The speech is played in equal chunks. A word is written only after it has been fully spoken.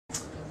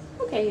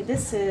Okay,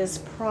 this is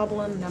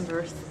problem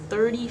number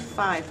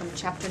 35 from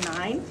chapter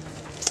 9.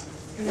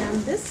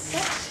 And this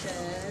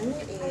section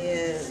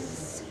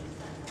is,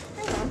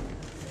 hang on,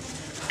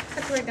 I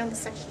have to write down the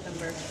section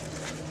number.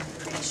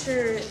 Pretty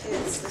sure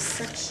it's the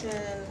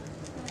section,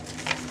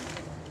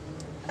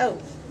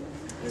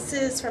 this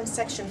is from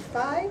section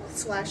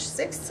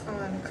 5/6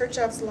 on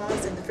Kirchoffs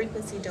laws in the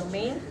frequency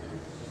domain.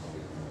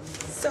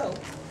 So,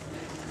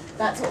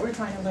 that's what we're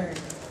trying to learn.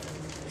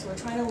 So we're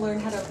trying to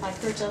learn how to apply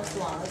Kirchoffs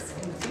laws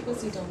in the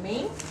frequency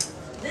domain.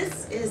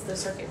 This is the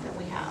circuit that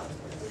we have.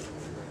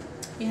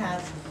 We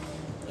have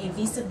a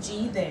V sub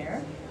G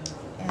there,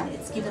 and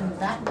it's given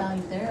that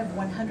value there of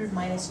 100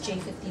 minus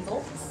J50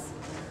 volts.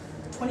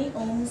 20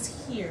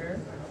 ohms here,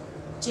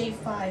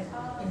 J5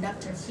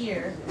 inductor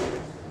here,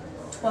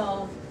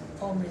 12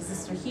 ohm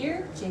resistor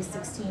here,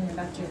 J16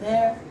 inductor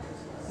there,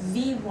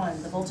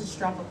 V1, the voltage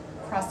drop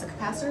across the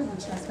capacitor,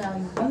 which has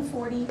value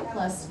 140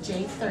 plus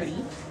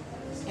J30,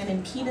 an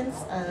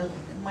impedance of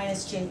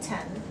minus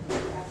J10,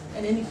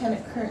 an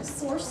independent current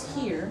source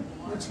here,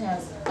 which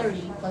has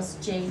 30 plus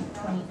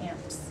J20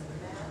 amps.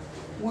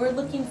 We're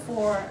looking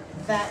for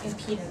that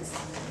impedance,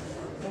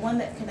 the one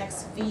that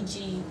connects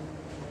VG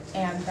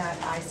and that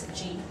I sub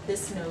G,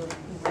 this node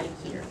right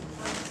here.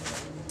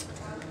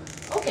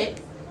 Okay,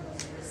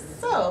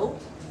 so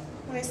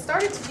when I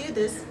started to do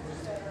this,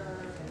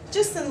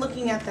 just in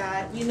looking at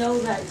that, you know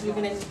that you're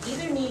going to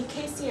either need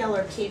KCL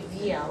or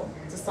KVL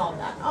to solve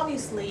that.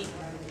 Obviously,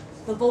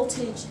 the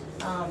voltage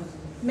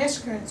mesh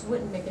currents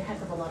wouldn't make a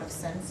heck of a lot of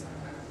sense.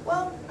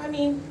 Well, I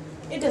mean,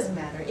 it doesn't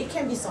matter. It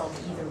can be solved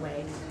either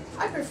way.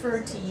 I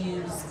prefer to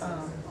use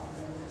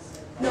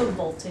node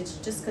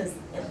voltage just because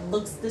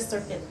this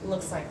circuit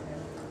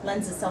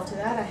lends itself to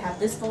that. I have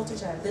this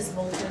voltage, I have this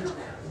voltage.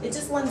 It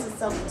just lends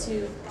itself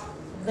to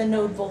the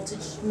node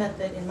voltage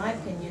method, in my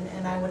opinion,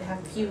 and I would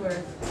have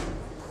fewer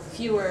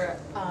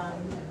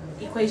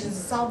equations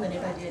to solve than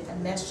if I did a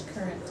mesh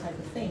current type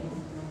of thing.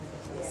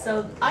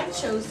 So I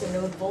chose the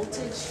node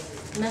voltage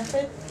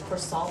method for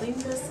solving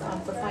this,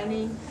 for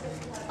finding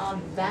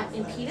that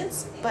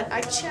impedance, but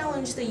I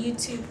challenge the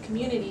YouTube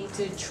community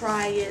to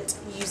try it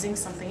using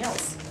something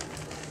else.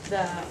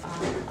 The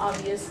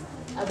obvious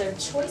other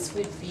choice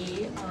would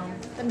be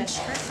the mesh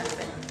current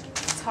method.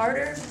 It's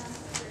harder,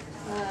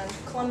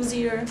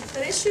 clumsier,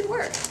 but it should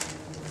work.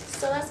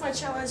 So that's my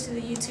challenge to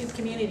the YouTube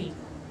community.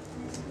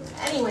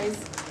 Anyways,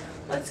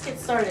 let's get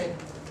started.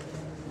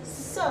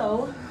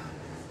 So,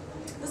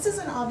 this is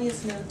an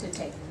obvious node to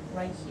take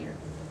right here.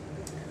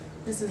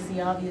 This is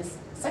the obvious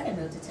second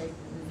node to take,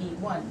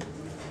 V1.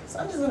 So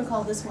I'm just going to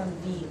call this one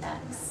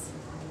Vx.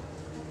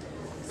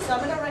 So I'm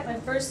going to write my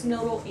first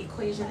nodal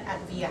equation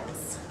at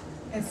Vx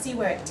and see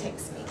where it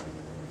takes me.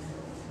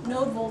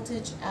 Node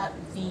voltage at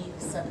V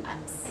sub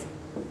x.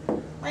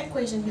 My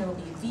equation here will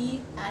be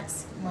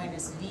Vx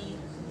minus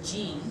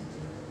Vg,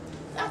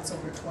 that's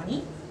over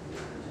 20,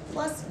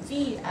 plus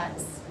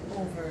Vx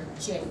over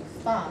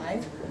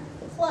J5,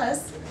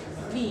 plus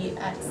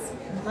Vx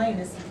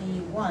minus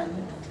V1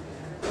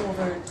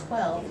 over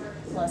 12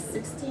 plus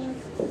 16,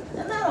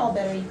 and that all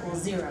better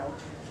equals 0.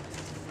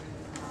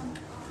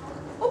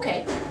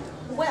 Okay,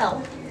 well,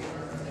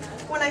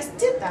 when I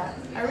did that,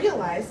 I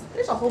realized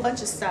there's a whole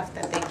bunch of stuff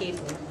that they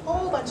gave me, a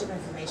whole bunch of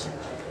information.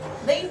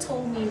 They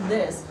told me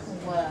this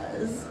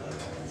was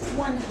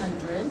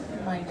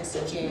 100 minus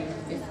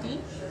J50.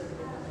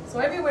 So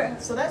everywhere,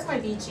 so that's my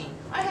VG.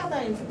 I have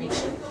that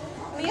information.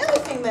 And the other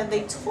thing that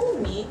they told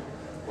me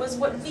was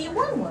what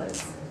V1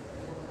 was.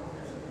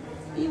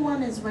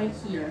 V1 is right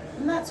here,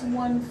 and that's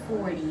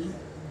 140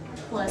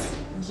 plus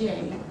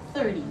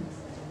J30.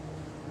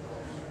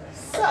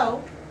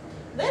 So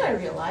then I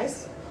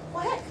realized,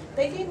 well heck,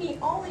 they gave me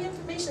all the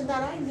information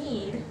that I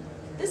need.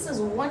 This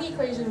is one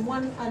equation,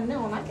 one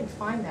unknown. I can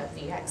find that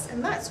Vx,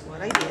 and that's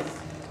what I did.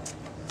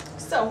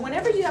 So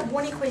whenever you have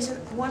one equation,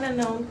 one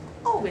unknown,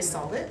 always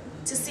solve it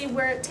to see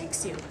where it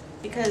takes you.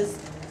 Because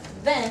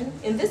then,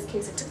 in this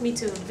case, it took me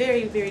to a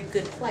very, very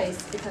good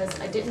place because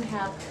I didn't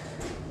have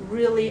a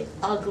really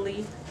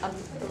ugly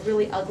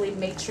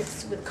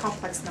matrix with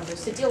complex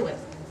numbers to deal with.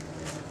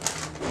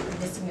 I'm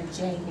missing a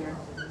J here.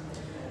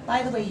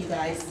 By the way, you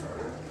guys,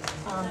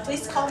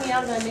 please call me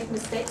out if I make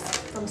mistakes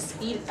from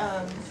speed,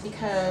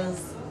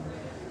 because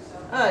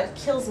it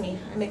kills me.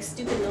 I make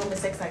stupid little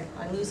mistakes.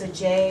 I lose a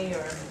J,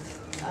 or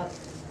a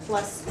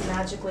plus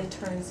magically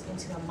turns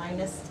into a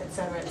minus,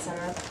 etc.,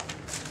 etc.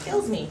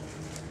 Kills me.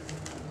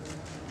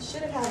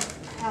 Should have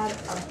had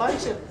a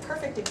bunch of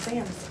perfect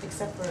exams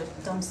except for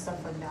dumb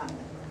stuff like that.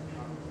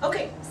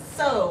 Okay,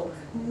 so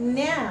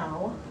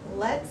now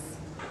let's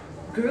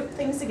group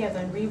things together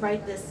and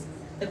rewrite this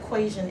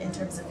equation in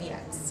terms of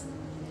Vx.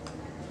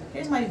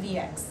 Here's my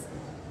Vx.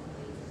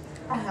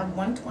 I have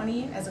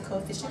 120 as a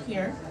coefficient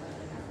here.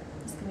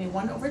 It's going to be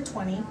 1 over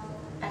 20.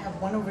 I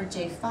have 1 over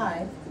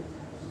J5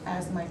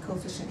 as my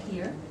coefficient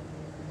here.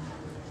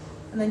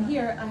 And then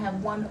here I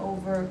have 1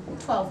 over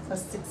 12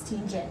 plus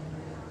 16J.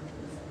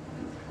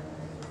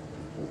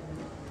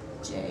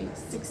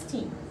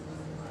 J16.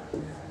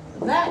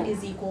 That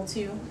is equal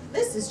to,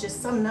 this is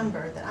just some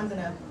number that I'm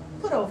going to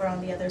put over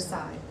on the other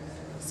side.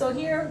 So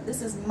here,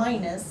 this is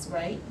minus,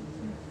 right?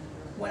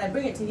 When I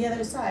bring it to the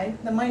other side,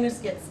 the minus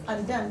gets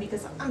undone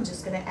because I'm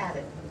just going to add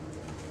it.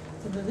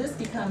 So this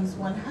becomes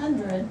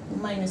 100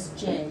 minus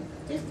j,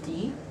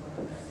 50.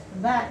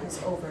 That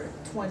is over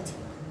 20.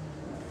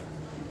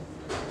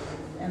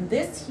 And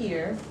this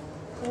here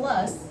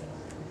plus,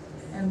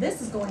 and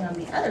this is going on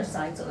the other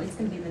side, so it's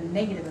going to be the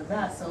negative of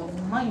that. So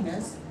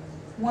minus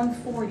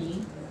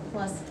 140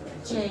 plus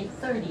j,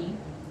 30.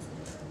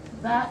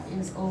 That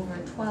is over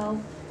 12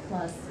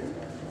 plus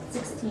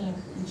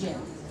 16j.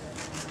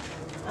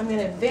 I'm going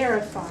to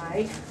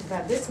verify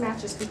that this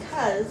matches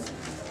because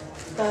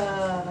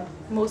the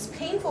most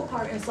painful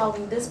part in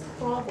solving this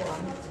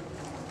problem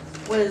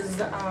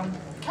was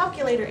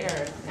calculator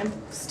error and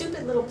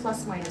stupid little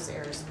plus minus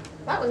errors.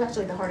 That was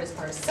actually the hardest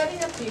part.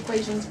 Setting up the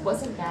equations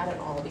wasn't bad at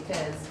all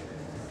because,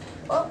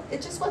 well,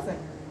 it just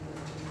wasn't.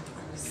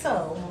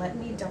 So let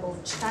me double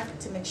check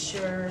to make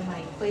sure my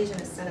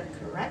equation is set up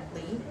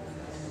correctly.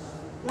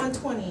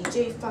 120,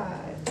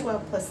 J5,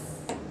 12 plus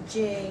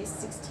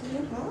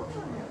J16. Oh, I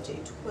have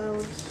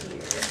J12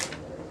 here.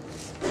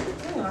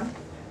 Hang on.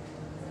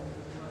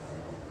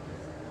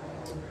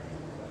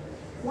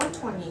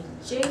 120,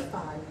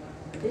 J5.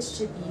 This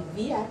should be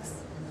Vx,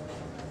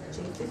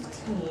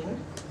 J15.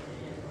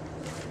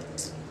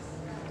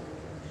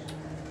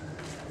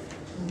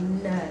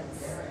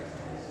 Nuts.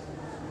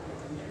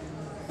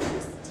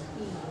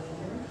 16.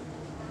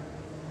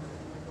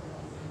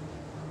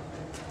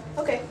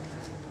 Okay.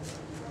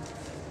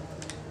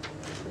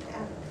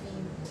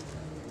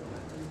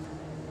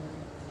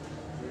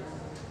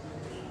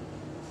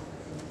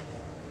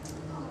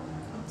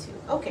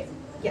 Okay,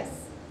 yes,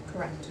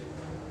 correct.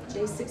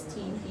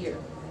 J16 here.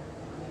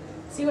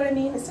 See what I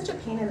mean? It's such a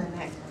pain in the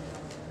neck.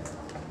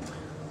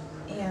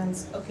 And,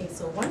 okay,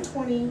 so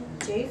 120,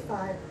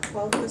 J5,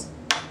 12 plus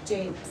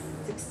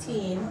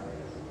J16,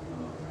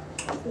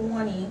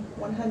 20,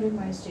 100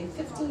 minus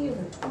J50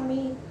 over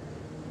 20,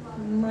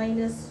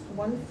 minus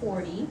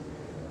 140.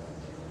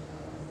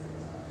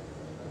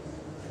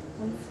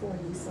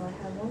 140, so I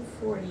have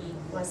 140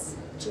 plus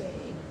J.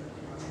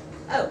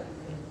 Oh,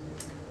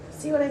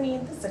 see what I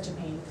mean? This is such a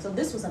pain. So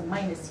this was a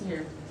minus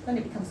here, then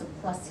it becomes a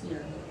plus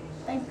here.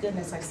 Thank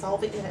goodness I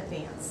solved it in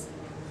advance.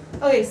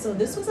 Okay, so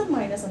this was a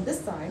minus on this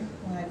side.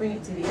 When I bring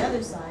it to the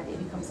other side, it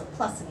becomes a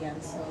plus again.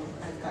 So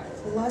I've got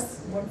plus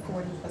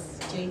 140 plus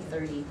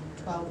J30,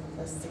 12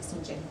 plus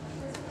 16J.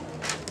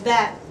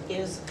 That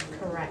is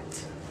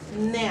correct.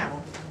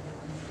 Now,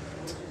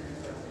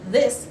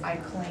 this I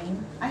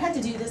claim, I had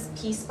to do this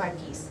piece by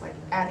piece, like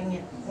adding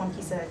it one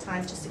piece at a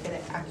time just to get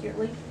it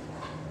accurately.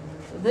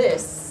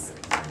 This,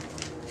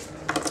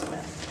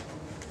 well,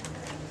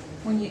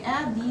 when you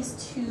add these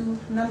two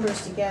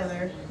numbers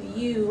together,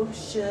 you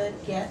should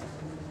get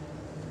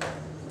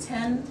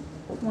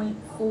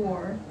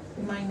 10.4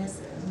 minus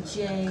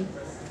J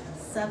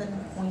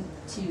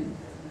 7.2.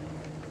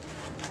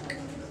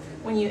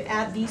 When you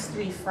add these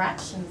three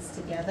fractions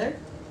together,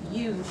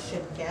 you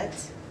should get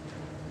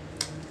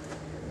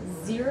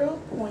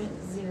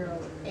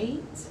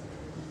 0.08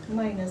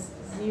 minus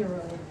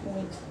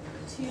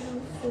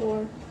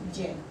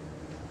 0.24J.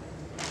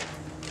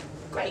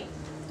 Great.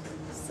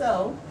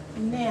 So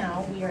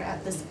now we are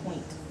at this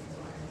point.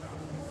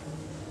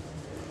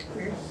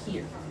 We're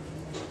here.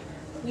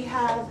 We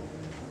have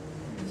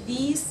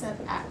V sub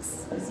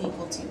x is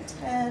equal to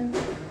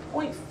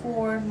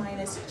 10.4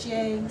 minus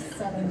J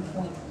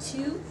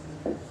 7.2.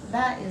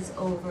 That is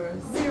over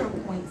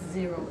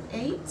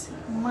 0.08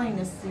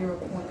 minus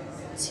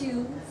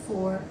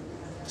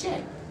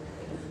 0.24J.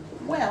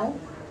 Well,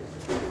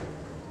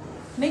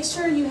 make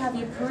sure you have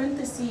your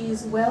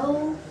parentheses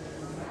well,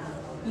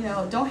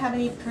 don't have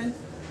any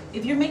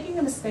if you're making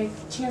a mistake,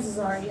 chances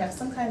are you have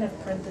some kind of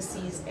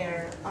parentheses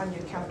error on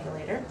your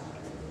calculator.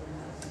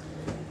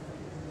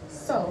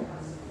 So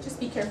just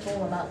be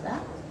careful about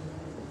that.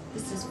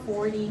 This is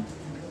 40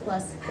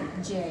 plus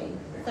J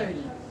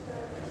 30.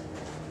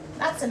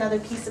 That's another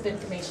piece of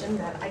information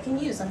that I can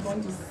use. I'm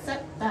going to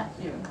set that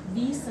here.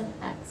 V sub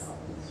x,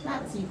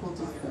 that's equal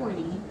to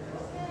 40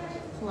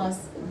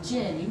 plus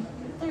J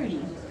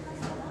 30.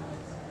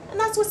 And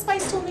that's what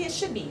Spice told me it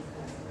should be.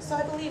 So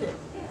I believe it.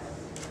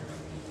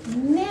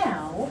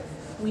 Now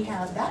we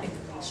have that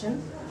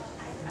information.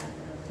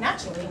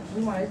 Naturally,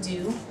 we want to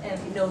do a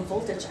node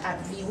voltage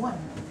at V1.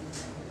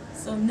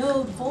 So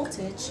node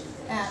voltage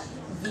at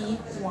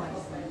V1.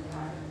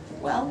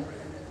 Well,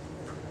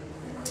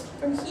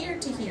 from here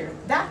to here,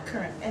 that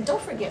current, and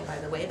don't forget, by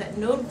the way, that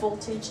node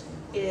voltage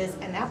is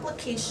an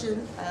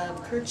application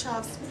of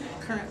Kirchoffs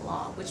current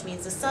law, which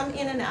means the sum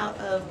in and out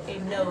of a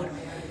node,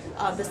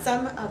 the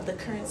sum of the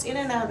currents in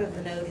and out of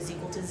the node is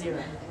equal to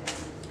 0.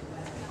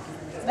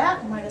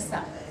 That minus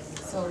that.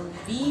 So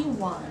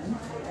V1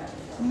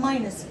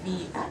 minus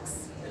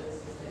Vx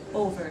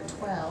over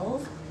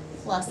 12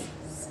 plus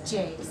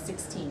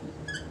J16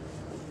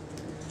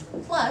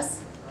 plus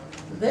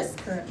this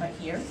current right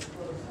here,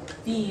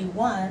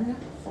 V1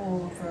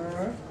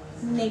 over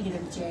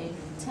negative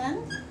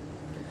J10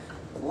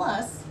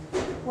 plus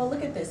Well,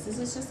 look at this. This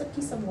is just a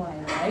piece of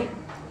wire, right?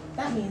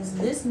 That means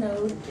this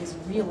node is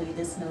really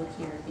this node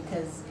here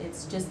because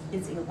it's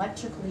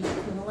electrically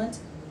equivalent,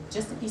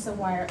 just a piece of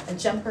wire, a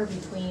jumper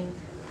between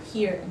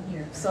here and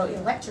here. So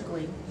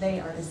electrically, they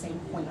are the same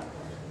point.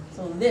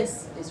 So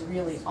this is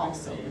really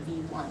also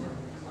V1.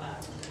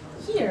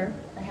 Here,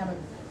 I have an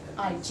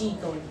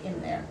IG going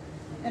in there.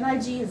 And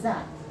IG is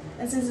that.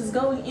 And since it's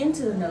going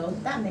into the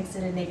node, that makes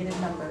it a negative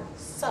number.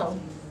 So,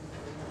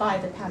 by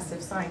the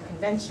passive sign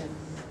convention,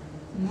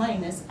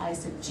 minus I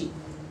sub G.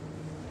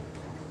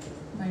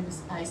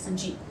 Minus I sub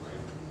G.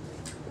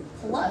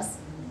 Plus,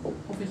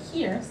 over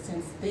here,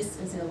 since this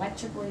is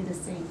electrically the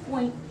same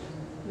point,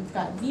 we've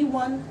got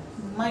V1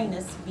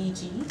 minus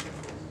VG,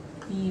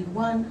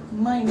 V1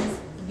 minus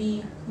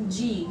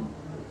VG,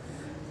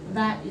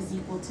 that is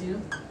equal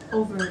to,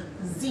 over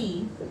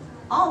Z,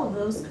 all of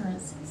those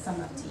currents sum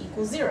up to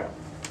equal 0.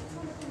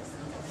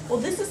 Well,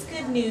 this is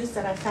good news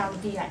that I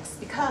found Vx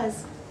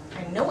because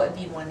I know what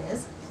V1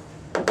 is.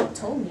 The book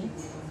told me.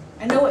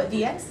 I know what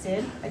Vx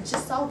did. I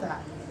just saw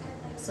that.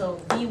 So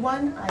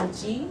V1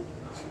 IG,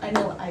 I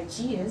know what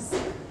IG is.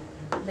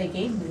 They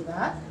gave me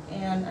that.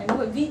 And I know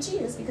what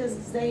VG is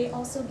because they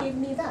also gave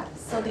me that.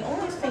 So the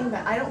only thing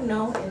that I don't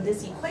know in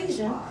this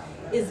equation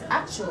is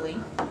actually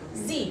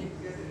Z.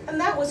 And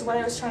that was what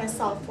I was trying to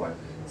solve for.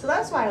 So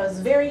that's why I was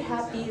very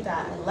happy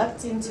that I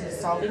leapt into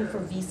solving for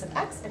V sub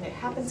x, and it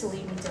happened to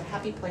lead me to a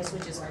happy place,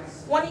 which is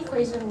one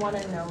equation, one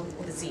unknown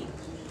with Z.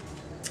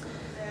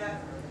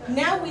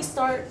 Now we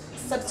start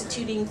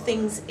substituting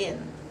things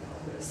in.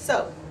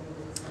 So,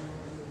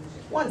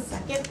 one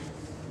second.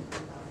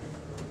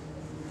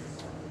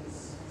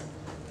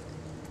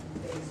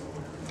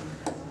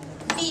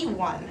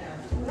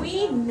 V1.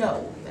 We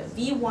know that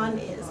V1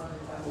 is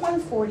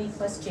 140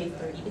 plus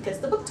J30 because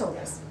the book told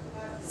us.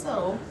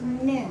 So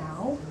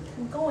now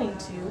I'm going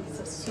to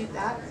substitute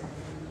that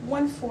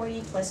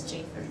 140 plus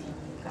J30.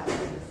 Got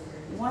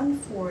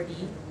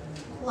 140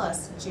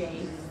 plus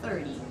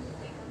J30.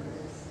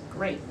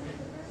 Great.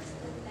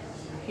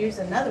 Here's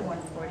another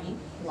 140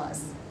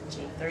 plus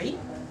J30.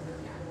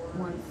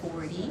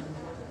 140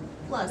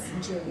 plus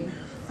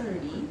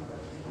J30.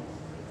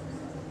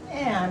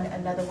 And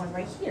another one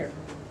right here,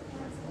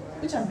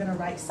 which I'm going to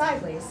write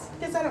sideways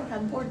because I don't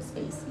have board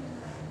space.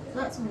 So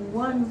that's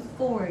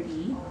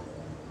 140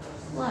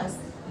 plus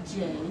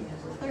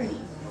J30.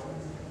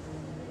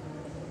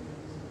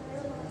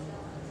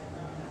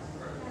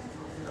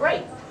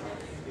 Great.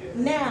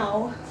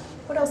 Now,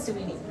 what else do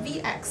we need?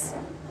 Vx.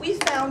 We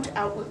found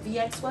out what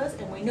Vx was,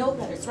 and we know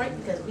that it's right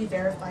because we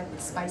verified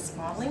with SPICE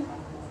modeling.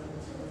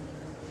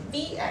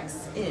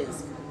 Vx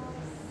is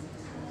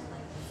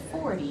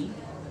 40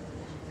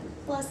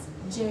 plus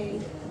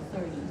J30.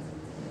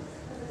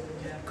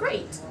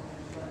 Great.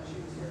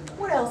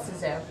 What else is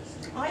there?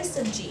 I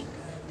sub G.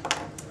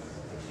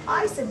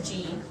 I sub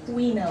G,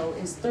 we know,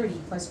 is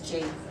 30 plus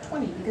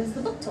J20 because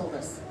the book told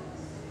us.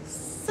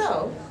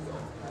 So,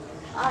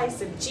 I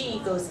sub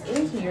G goes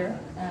in here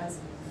as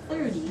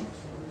 30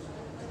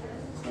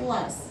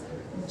 plus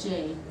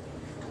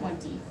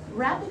J20.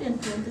 Wrap it in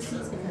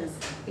parentheses because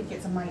it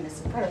gets a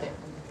minus in front of it.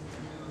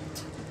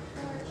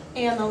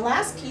 And the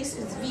last piece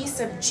is V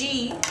sub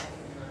G.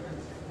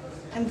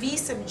 And V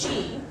sub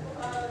G,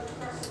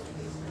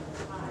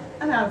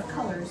 I'm out of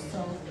colors,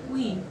 so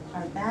we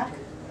are back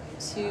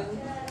to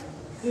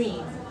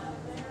green.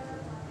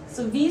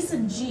 So V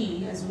sub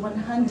G is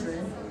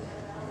 100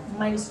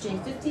 minus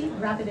J50,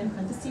 wrap it in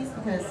parentheses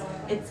because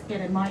it's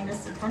got a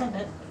minus in front of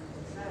it.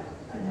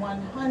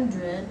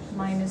 100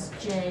 minus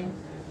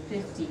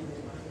J50.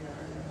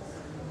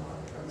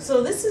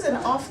 So this is an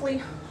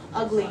awfully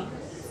ugly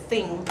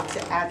thing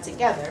to add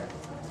together.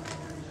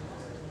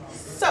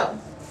 So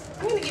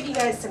I'm going to give you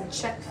guys some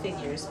check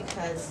figures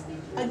because,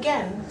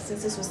 again,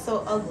 since this was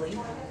so ugly,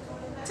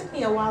 it took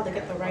me a while to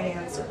get the right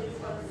answer.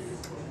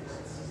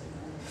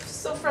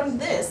 So from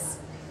this,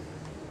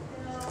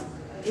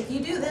 if you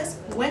do this,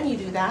 when you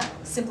do that,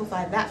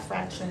 simplify that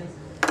fraction,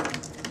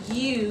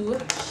 you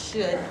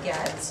should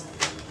get,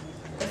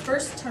 the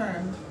first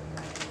term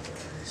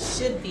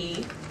should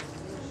be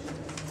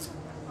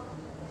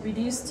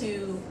reduced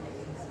to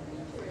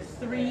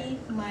 3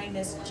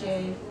 minus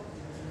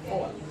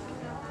J4.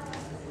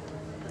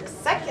 The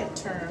second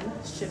term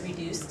should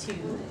reduce to,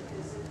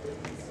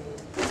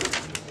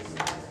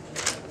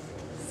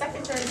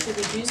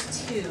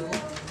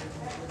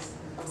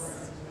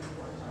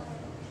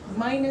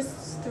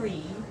 minus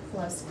 3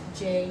 plus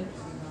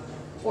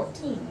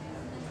J14.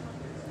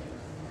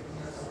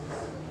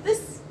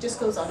 This just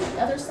goes on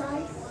the other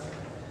side.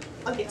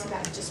 I'll get to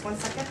that in just one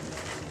second.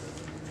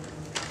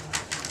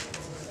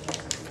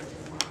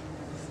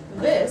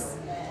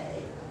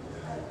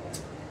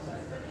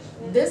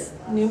 This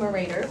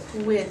numerator,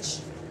 which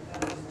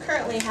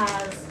currently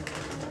has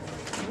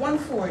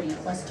 140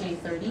 plus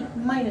J30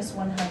 minus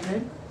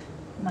 100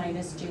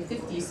 minus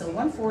J50. So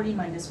 140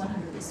 minus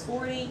 100 is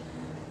 40.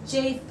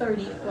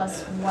 J30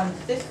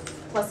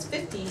 plus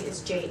 50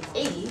 is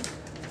J80.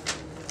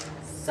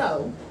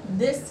 So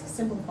this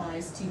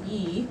simplifies to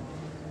be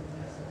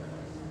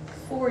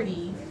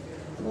 40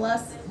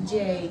 plus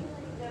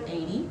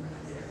J80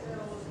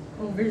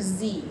 over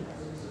Z.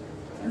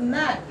 And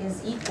that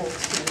is equal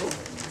to,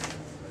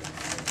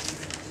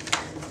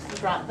 we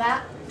brought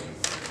that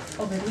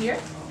over here,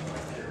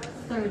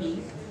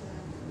 30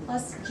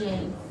 plus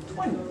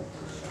J20.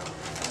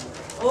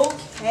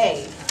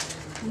 Okay,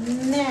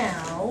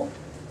 now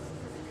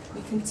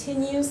we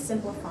continue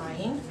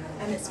simplifying,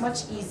 and it's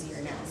much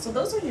easier now. So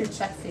those are your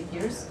check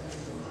figures.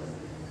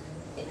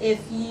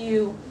 If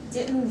you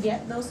didn't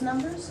get those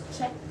numbers,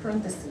 check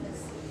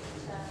parentheses.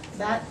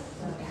 That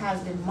has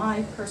been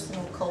my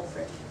personal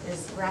culprit,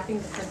 is wrapping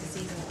the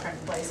parentheses in the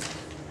correct place.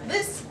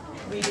 This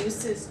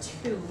reduces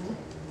to,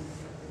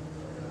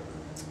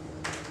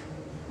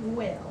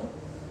 well,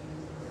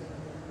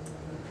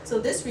 so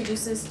this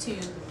reduces to,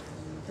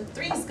 the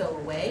 3's go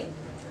away,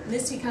 and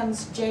this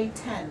becomes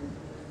J10.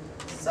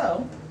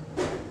 So,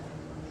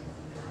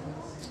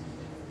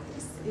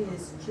 this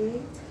is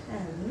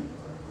J10,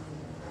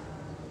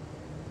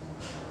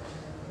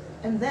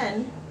 and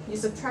then you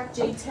subtract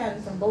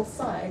J10 from both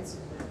sides.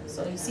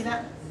 So you see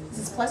that? This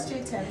is plus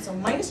J10, so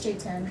minus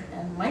J10,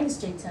 and minus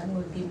J10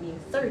 would give me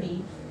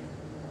 30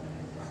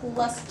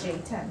 plus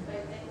J10.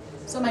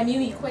 So my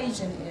new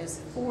equation is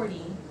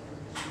 40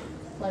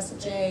 plus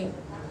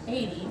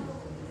J80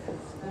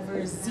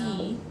 over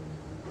Z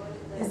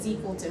is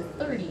equal to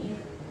 30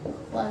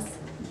 plus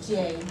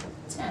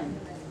J10.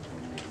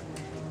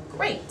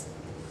 Great.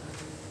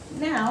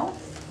 Now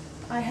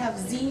I have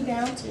Z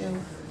down to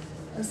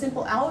a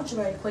simple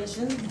algebra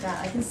equation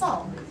that I can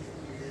solve.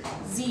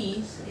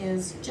 Z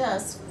is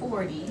just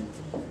 40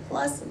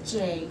 plus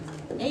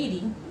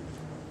J80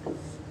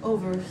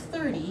 over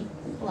 30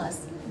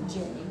 plus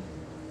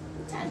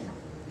J10.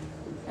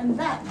 And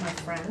that, my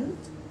friend,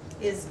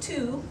 is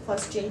 2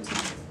 plus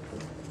J2.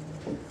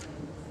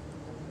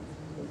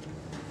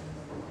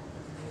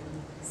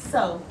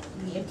 So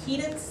the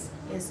impedance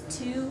is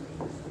 2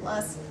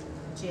 plus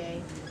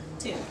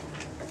J2.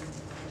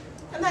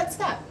 And that's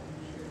that.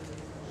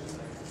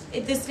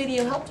 If this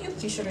video helped you,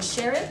 be sure to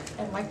share it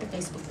and like the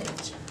Facebook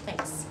page.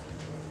 Thanks.